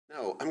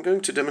Now I'm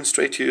going to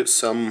demonstrate to you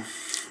some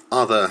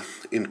other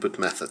input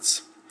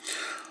methods.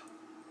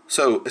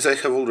 So, as I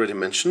have already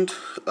mentioned,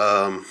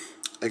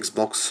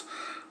 Xbox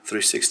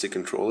 360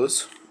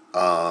 controllers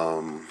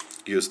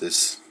use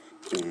this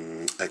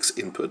X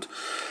input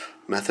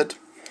method,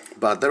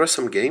 but there are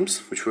some games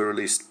which were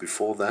released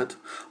before that,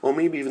 or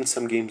maybe even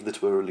some games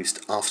that were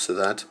released after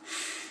that,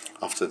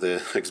 after the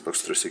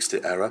Xbox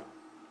 360 era,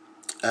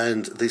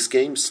 and these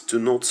games do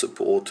not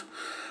support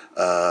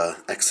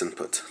X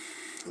input.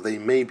 They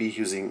may be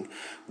using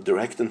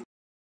direct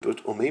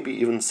input or maybe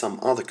even some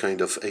other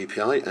kind of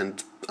API,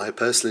 and I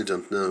personally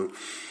don't know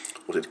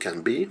what it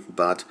can be,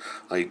 but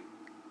I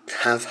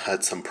have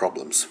had some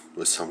problems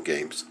with some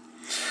games.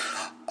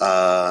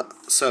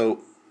 So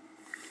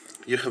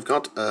you have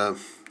got a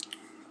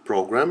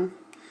program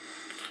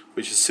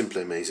which is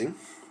simply amazing,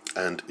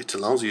 and it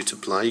allows you to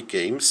play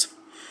games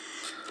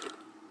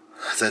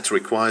that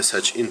require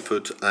such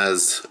input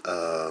as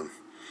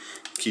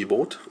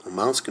keyboard or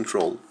mouse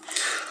control.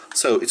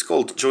 So it's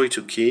called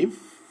Joy2Key.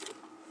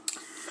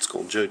 It's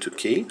called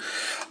Joy2Key.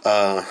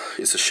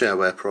 It's a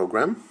shareware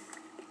program,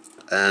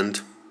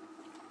 and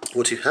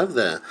what you have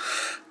there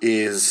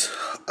is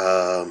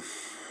an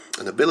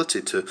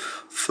ability to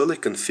fully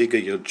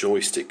configure your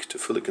joystick, to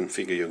fully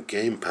configure your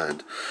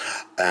gamepad,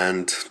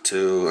 and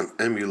to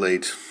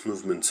emulate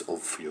movements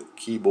of your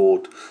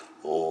keyboard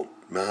or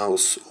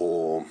mouse,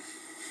 or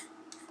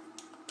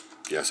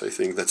yes, I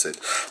think that's it.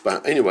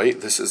 But anyway,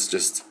 this is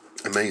just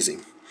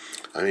amazing.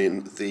 I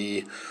mean,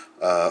 the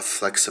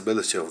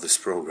flexibility of this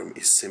program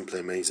is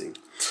simply amazing.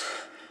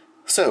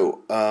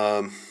 So,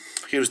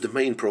 here's the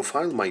main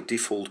profile, my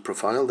default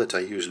profile that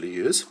I usually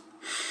use.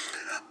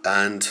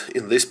 And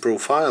in this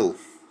profile,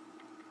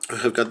 I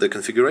have got the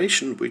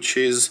configuration, which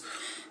is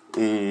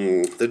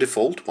the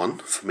default one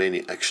for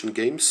many action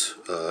games,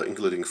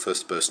 including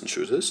first-person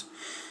shooters.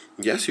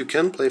 Yes, you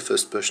can play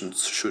first-person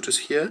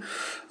shooters here,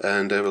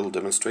 and I will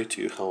demonstrate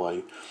to you how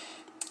I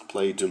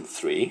play Doom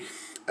 3.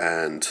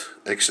 And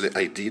actually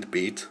I did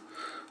beat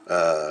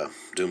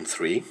Doom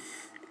 3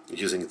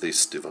 using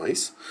this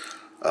device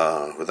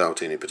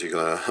without any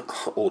particular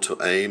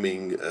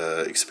auto-aiming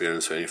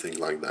experience or anything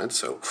like that,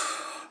 so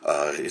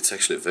it's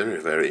actually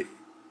very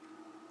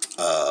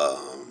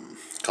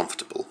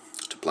comfortable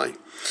to play.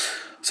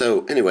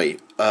 So anyway,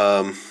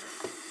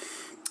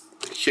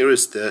 here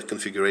is the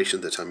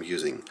configuration that I'm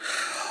using.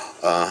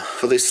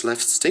 For this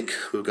left stick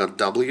we've got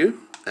W,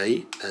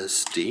 A,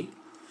 S, D.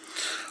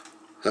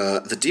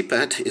 The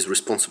D-pad is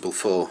responsible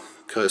for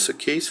cursor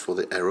keys, for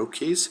the arrow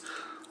keys,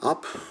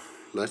 up,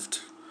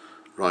 left,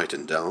 right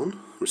and down,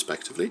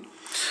 respectively.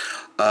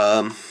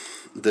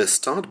 The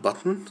start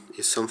button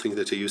is something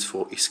that I use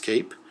for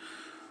escape,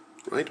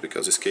 right,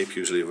 because escape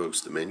usually evokes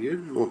the menu,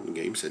 not in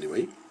games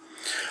anyway.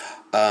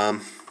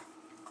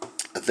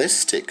 This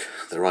stick,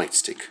 the right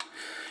stick,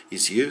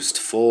 is used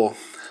for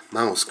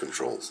mouse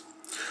controls.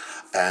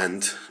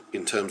 And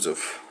in terms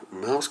of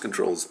mouse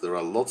controls, there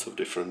are lots of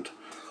different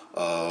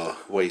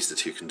ways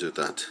that you can do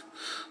that.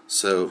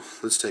 So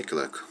let's take a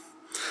look.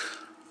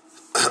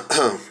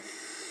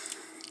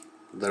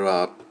 There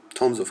are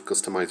tons of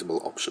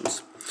customizable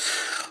options.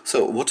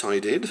 So what I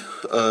did,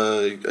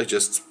 I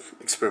just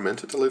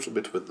experimented a little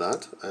bit with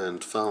that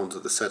and found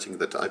the setting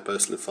that I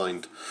personally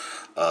find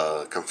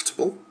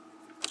comfortable.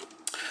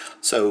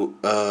 So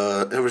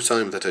every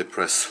time that I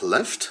press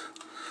left,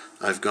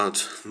 I've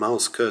got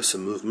mouse cursor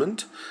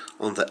movement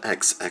on the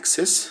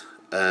x-axis,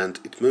 and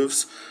it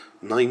moves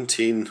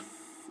 19,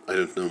 I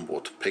don't know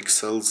what,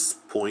 pixels,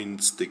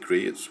 points,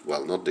 degrees,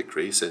 well, not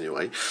degrees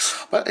anyway,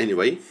 but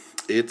anyway,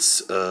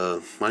 it's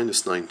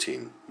minus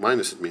 19.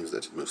 Minus, it means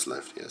that it moves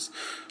left, yes.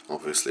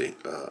 Obviously,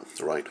 the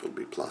right will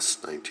be plus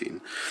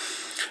 19.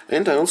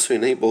 And I also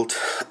enabled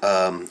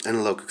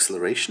analog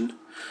acceleration.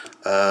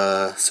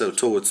 So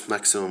towards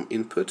maximum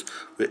input,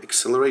 we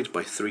accelerate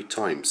by 3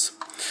 times.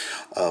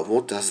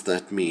 What does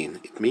that mean?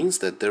 It means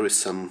that there is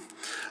some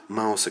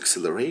mouse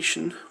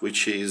acceleration,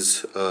 which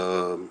is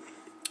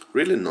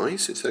really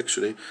nice. It's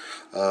actually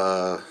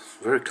a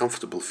very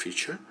comfortable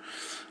feature.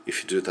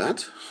 If you do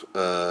that,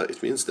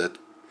 it means that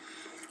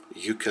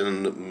you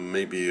can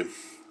maybe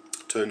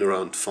turn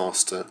around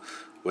faster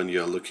when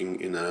you are looking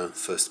in a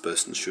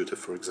first-person shooter,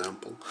 for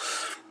example.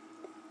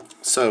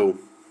 So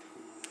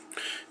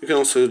you can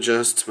also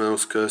adjust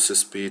mouse cursor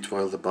speed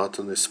while the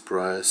button is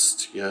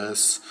pressed.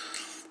 Yes,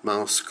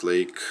 mouse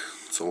click,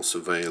 it's also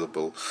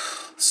available.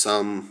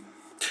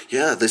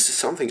 This is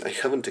something I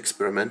haven't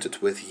experimented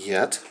with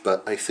yet,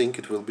 but I think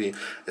it will be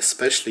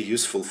especially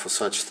useful for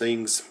such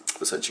things,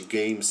 for such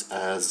games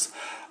as,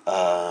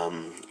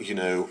 you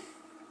know,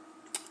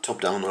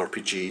 top-down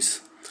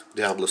RPGs,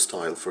 Diablo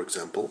style, for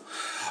example.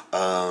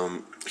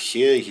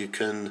 Here you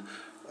can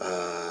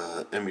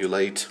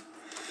emulate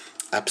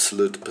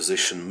absolute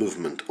position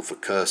movement of a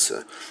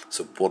cursor.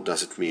 So what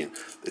does it mean?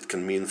 It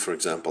can mean, for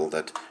example,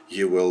 that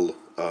you will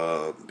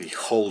be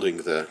holding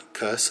the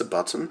cursor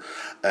button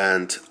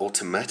and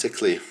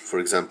automatically, for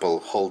example,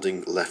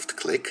 holding left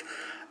click,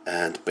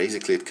 and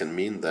basically it can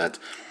mean that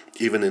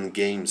even in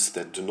games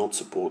that do not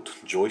support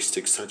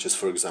joysticks, such as,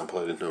 for example,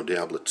 I don't know,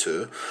 Diablo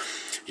 2,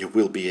 you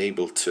will be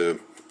able to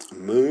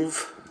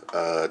move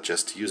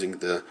just using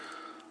the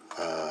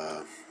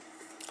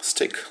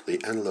stick,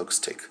 the analog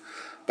stick.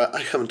 But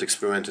I haven't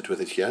experimented with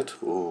it yet,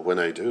 or when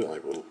I do I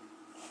will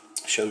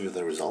show you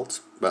the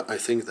results, but I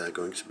think they're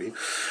going to be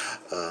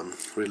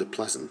really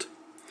pleasant.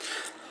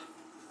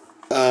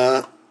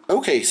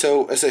 Okay,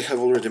 so as I have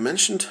already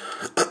mentioned,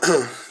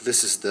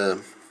 this is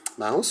the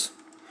mouse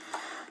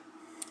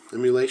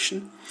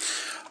emulation.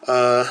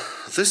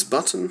 This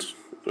button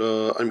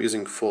I'm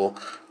using for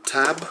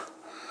tab,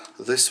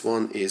 this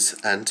one is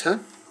enter,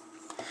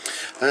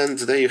 and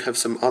there you have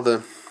some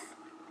other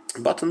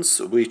buttons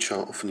which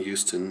are often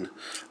used in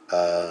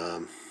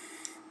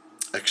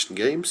action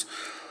games: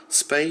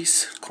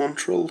 space,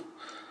 control,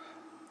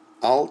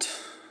 alt,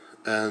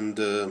 and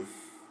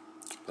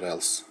what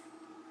else?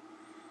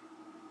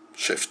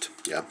 Shift,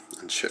 yeah,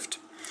 and shift.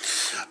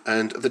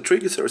 And the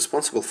triggers are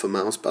responsible for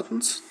mouse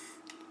buttons.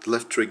 The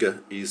left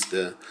trigger is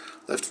the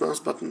left mouse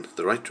button,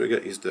 the right trigger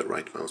is the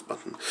right mouse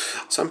button.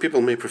 Some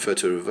people may prefer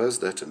to reverse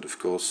that, and of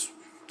course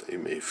they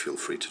may feel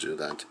free to do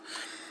that.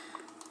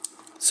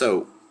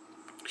 So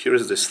here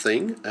is this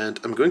thing, and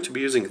I'm going to be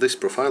using this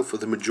profile for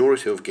the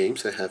majority of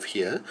games I have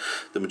here,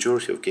 the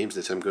majority of games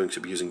that I'm going to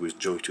be using with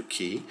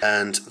Joy2Key.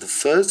 And the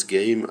first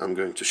game I'm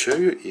going to show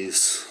you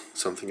is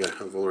something I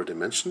have already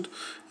mentioned,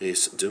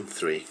 is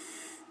Doom3.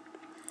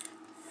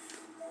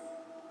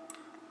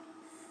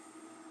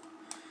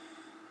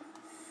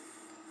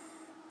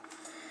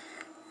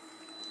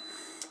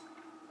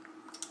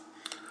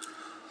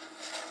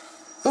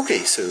 Okay,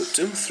 so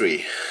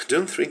Doom3.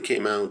 Doom3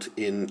 came out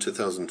in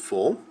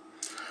 2004,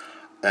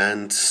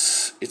 and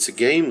it's a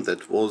game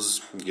that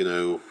was, you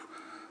know,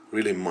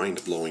 really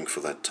mind-blowing for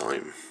that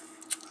time.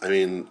 I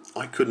mean,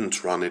 I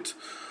couldn't run it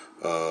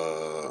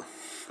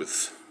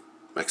with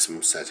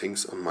maximum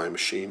settings on my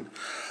machine,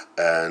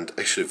 and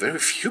actually very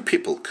few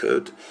people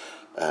could,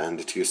 and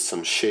it used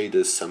some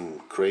shaders, some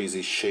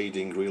crazy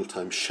shading,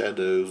 real-time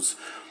shadows,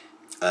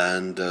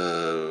 and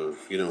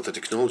you know, the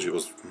technology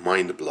was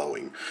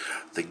mind-blowing.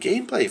 The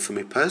gameplay for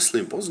me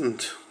personally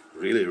wasn't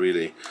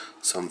really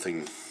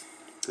something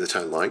that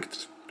I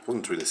liked. It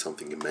wasn't really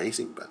something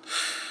amazing, but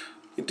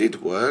it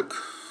did work,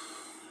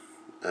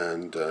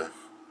 and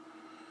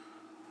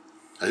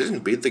I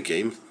didn't beat the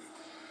game,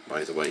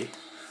 by the way,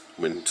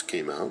 when it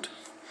came out,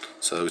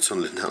 so it's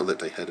only now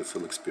that I had a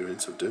full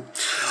experience of Doom.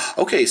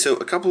 Okay, so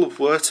a couple of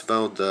words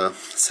about the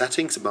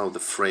settings, about the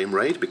frame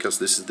rate, because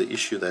this is the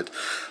issue that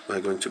we're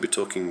going to be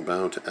talking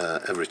about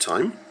every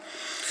time.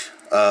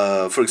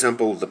 For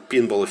example, the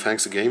Pinball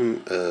Effects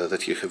game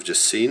that you have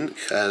just seen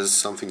has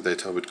something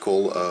that I would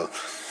call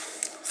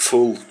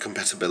full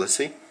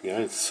compatibility. Yeah,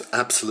 it's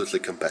absolutely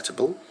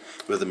compatible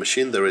with the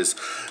machine. There is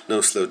no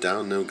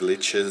slowdown, no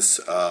glitches.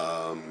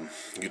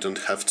 You don't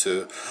have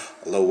to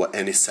lower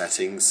any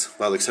settings,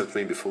 well, except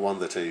maybe for one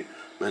that I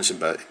mentioned,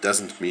 but it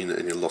doesn't mean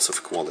any loss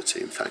of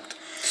quality, in fact.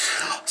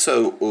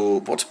 So,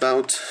 what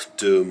about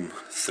Doom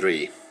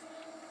 3?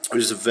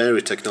 Which is a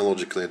very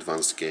technologically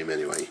advanced game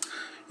anyway.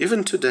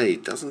 Even today,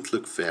 it doesn't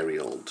look very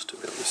old, to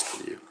be honest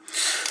with you.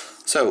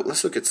 So,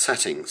 let's look at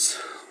settings.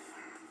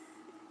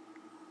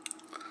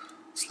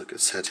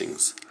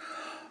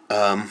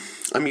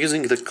 I'm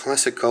using the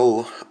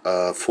classical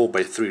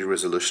 4:3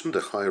 resolution, the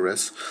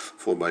high-res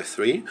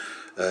 4:3.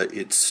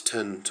 It's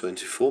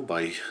 1024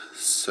 by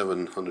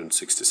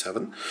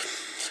 767.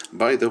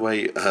 By the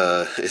way,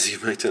 as you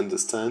might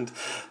understand,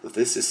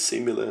 this is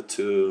similar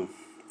to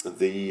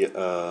the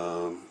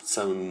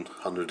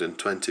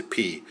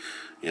 720p,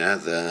 yeah,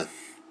 the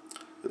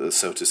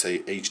so to say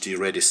HD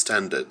ready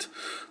standard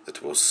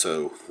that was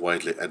so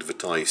widely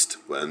advertised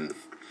when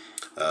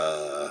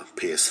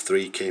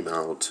PS3 came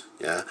out,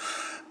 yeah,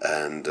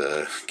 and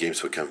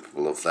games were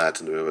capable of that,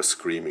 and we were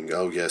screaming,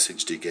 oh yes,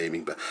 HD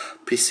gaming. But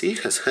PC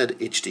has had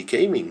HD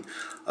gaming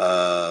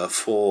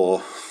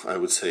for, I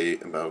would say,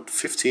 about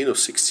 15 or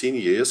 16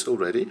 years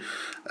already,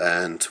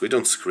 and we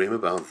don't scream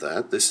about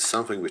that. This is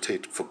something we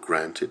take for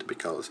granted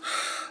because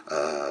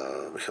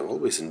we have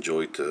always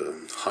enjoyed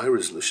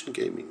high-resolution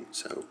gaming.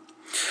 So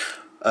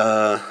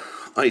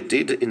I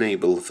did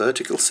enable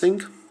vertical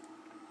sync,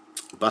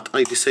 but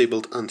I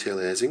disabled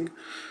anti-aliasing.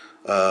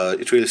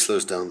 It really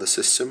slows down the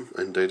system,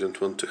 and I don't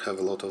want to have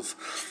a lot of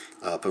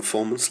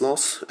performance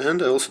loss.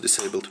 And I also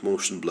disabled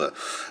motion blur.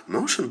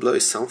 Motion blur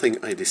is something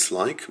I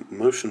dislike.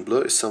 Motion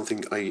blur is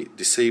something I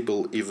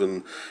disable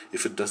even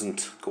if it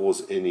doesn't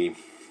cause any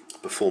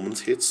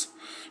performance hits.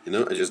 You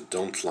know, I just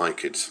don't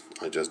like it.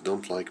 I just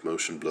don't like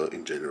motion blur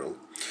in general.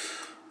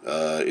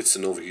 It's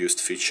an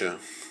overused feature.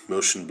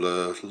 Motion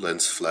blur,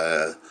 lens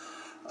flare,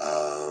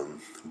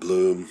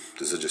 bloom,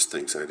 these are just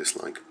things I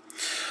dislike.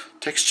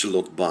 Texture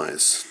load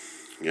bias.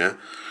 Yeah,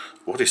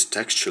 what is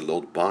texture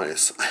load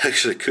bias? I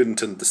actually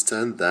couldn't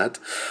understand that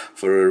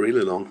for a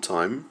really long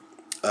time,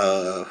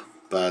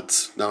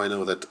 but now I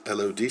know that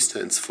LOD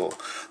stands for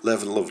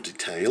level of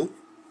detail,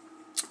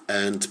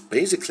 and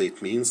basically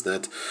it means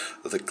that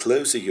the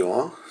closer you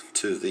are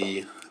to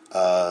the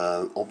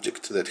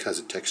object that has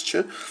a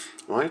texture,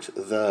 right,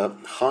 the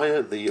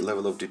higher the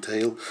level of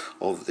detail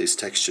of this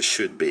texture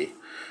should be,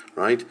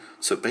 right?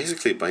 So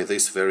basically by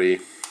this very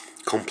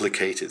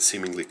complicated,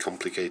 seemingly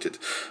complicated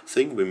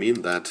thing, we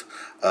mean that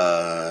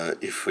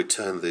if we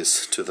turn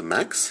this to the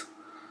max,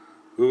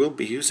 we will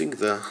be using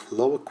the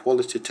lower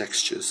quality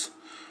textures.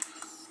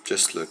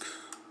 Just look.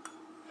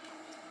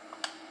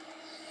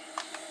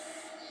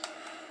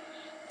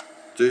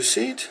 Do you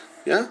see it?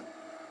 Yeah?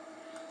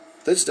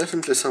 That's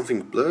definitely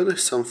something blurry,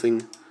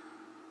 something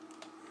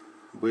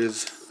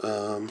with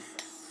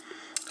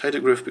high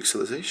degree of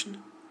pixelization.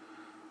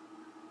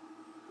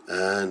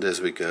 And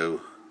as we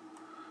go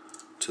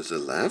to the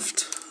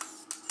left,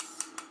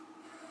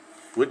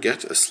 we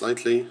get a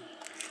slightly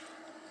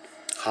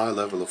higher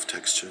level of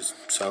textures.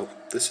 So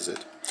this is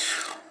it.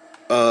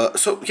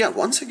 So yeah,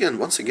 once again,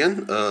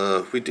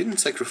 we didn't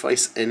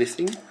sacrifice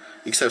anything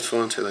except for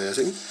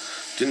anti-aliasing.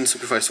 Didn't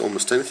sacrifice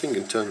almost anything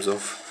in terms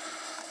of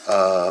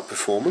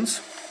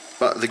performance,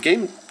 but the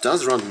game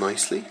does run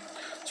nicely,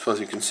 as far as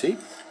you can see.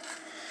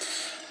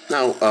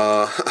 Now,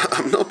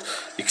 I'm not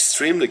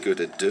extremely good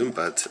at Doom,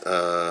 but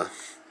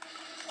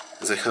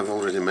as I have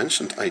already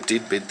mentioned, I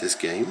did beat this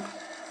game.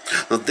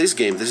 Not this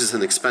game, this is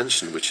an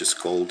expansion which is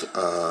called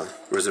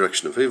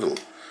Resurrection of Evil.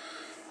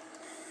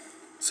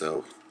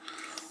 So,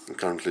 I'm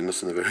currently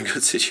not in a very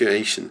good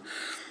situation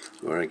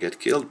where I get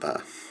killed,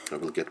 but I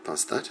will get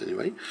past that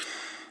anyway.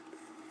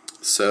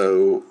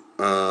 So,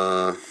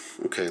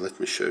 okay, let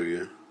me show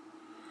you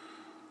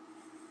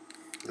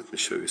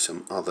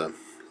some other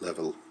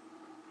level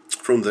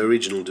from the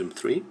original Doom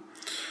 3.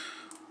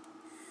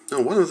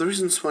 Now, one of the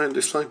reasons why I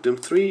dislike Doom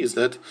 3 is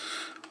that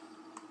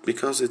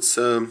because it's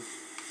a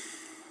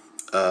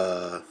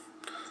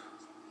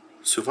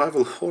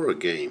survival horror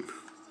game.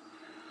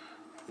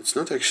 It's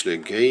not actually a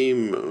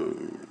game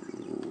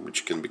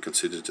which can be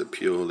considered a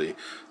purely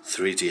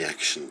 3D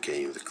action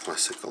game, the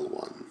classical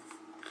one.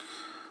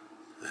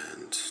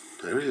 And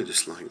I really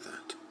dislike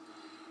that.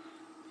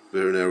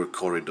 Very narrow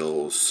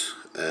corridors,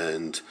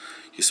 and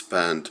you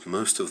spend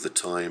most of the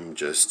time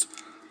just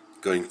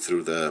going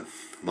through the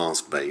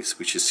mask base,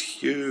 which is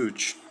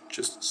huge,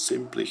 just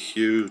simply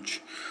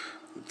huge.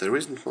 There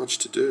isn't much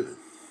to do,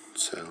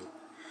 so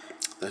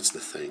that's the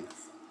thing.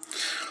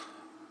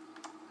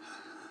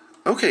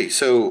 Okay,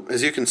 so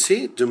as you can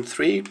see, Doom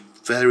 3,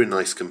 very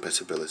nice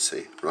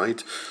compatibility,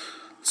 right?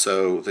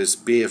 So there's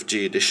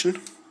BFG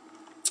edition,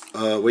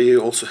 where you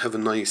also have a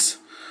nice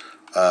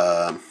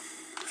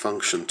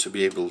function to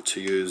be able to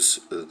use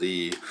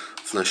the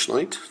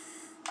flashlight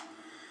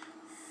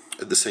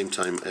at the same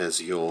time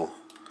as your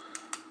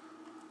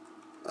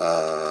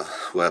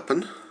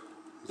weapon.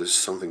 This is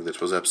something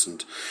that was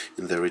absent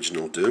in the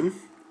original Doom,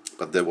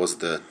 but there was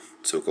the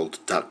so-called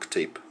duct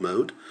tape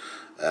mode,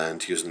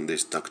 and using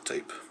this duct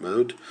tape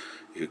mode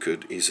you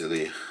could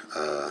easily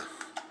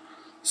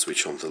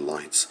switch on the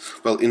lights.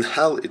 Well, in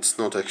Hell it's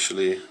not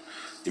actually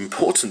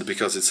important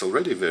because it's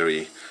already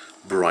very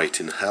bright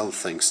in Hell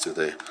thanks to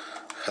the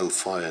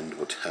Hellfire and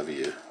what have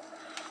you,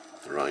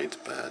 right?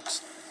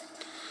 But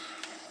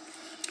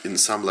in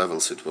some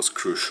levels it was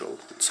crucial.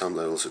 In some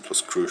levels it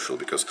was crucial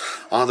because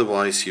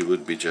otherwise you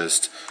would be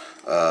just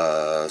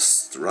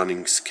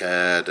running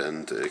scared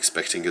and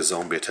expecting a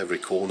zombie at every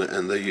corner,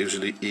 and there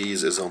usually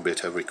is a zombie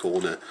at every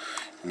corner.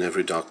 In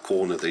every dark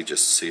corner they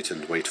just sit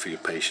and wait for you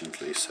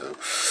patiently, so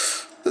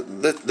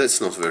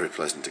that's not a very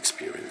pleasant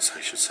experience,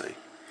 I should say.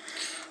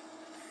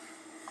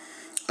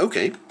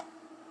 Okay,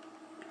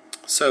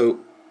 so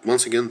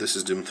once again, this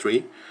is Doom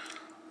 3,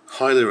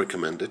 highly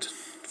recommended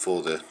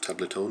for the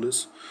tablet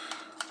owners,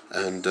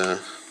 and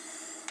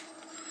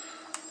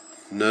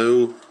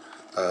no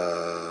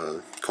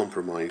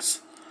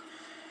compromise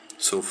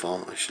so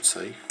far, I should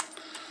say.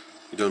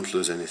 You don't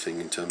lose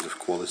anything in terms of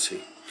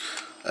quality,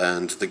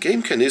 and the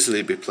game can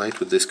easily be played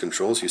with these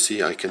controls. You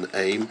see, I can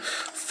aim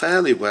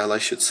fairly well, I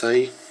should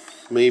say.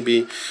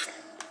 Maybe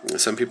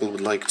some people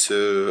would like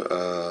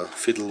to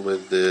fiddle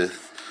with the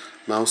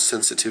mouse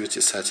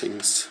sensitivity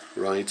settings,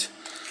 right?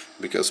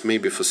 Because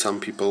maybe for some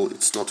people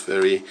it's not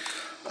very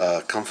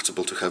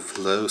comfortable to have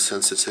low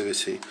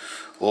sensitivity,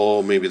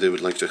 or maybe they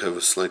would like to have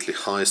a slightly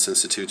higher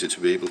sensitivity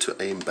to be able to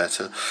aim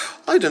better.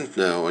 I don't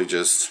know, I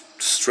just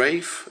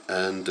strafe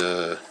and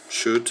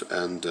shoot,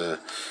 and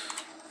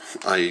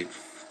I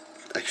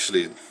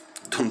actually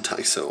don't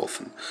die so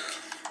often.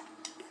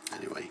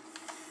 Anyway.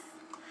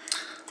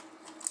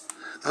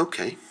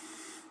 Okay,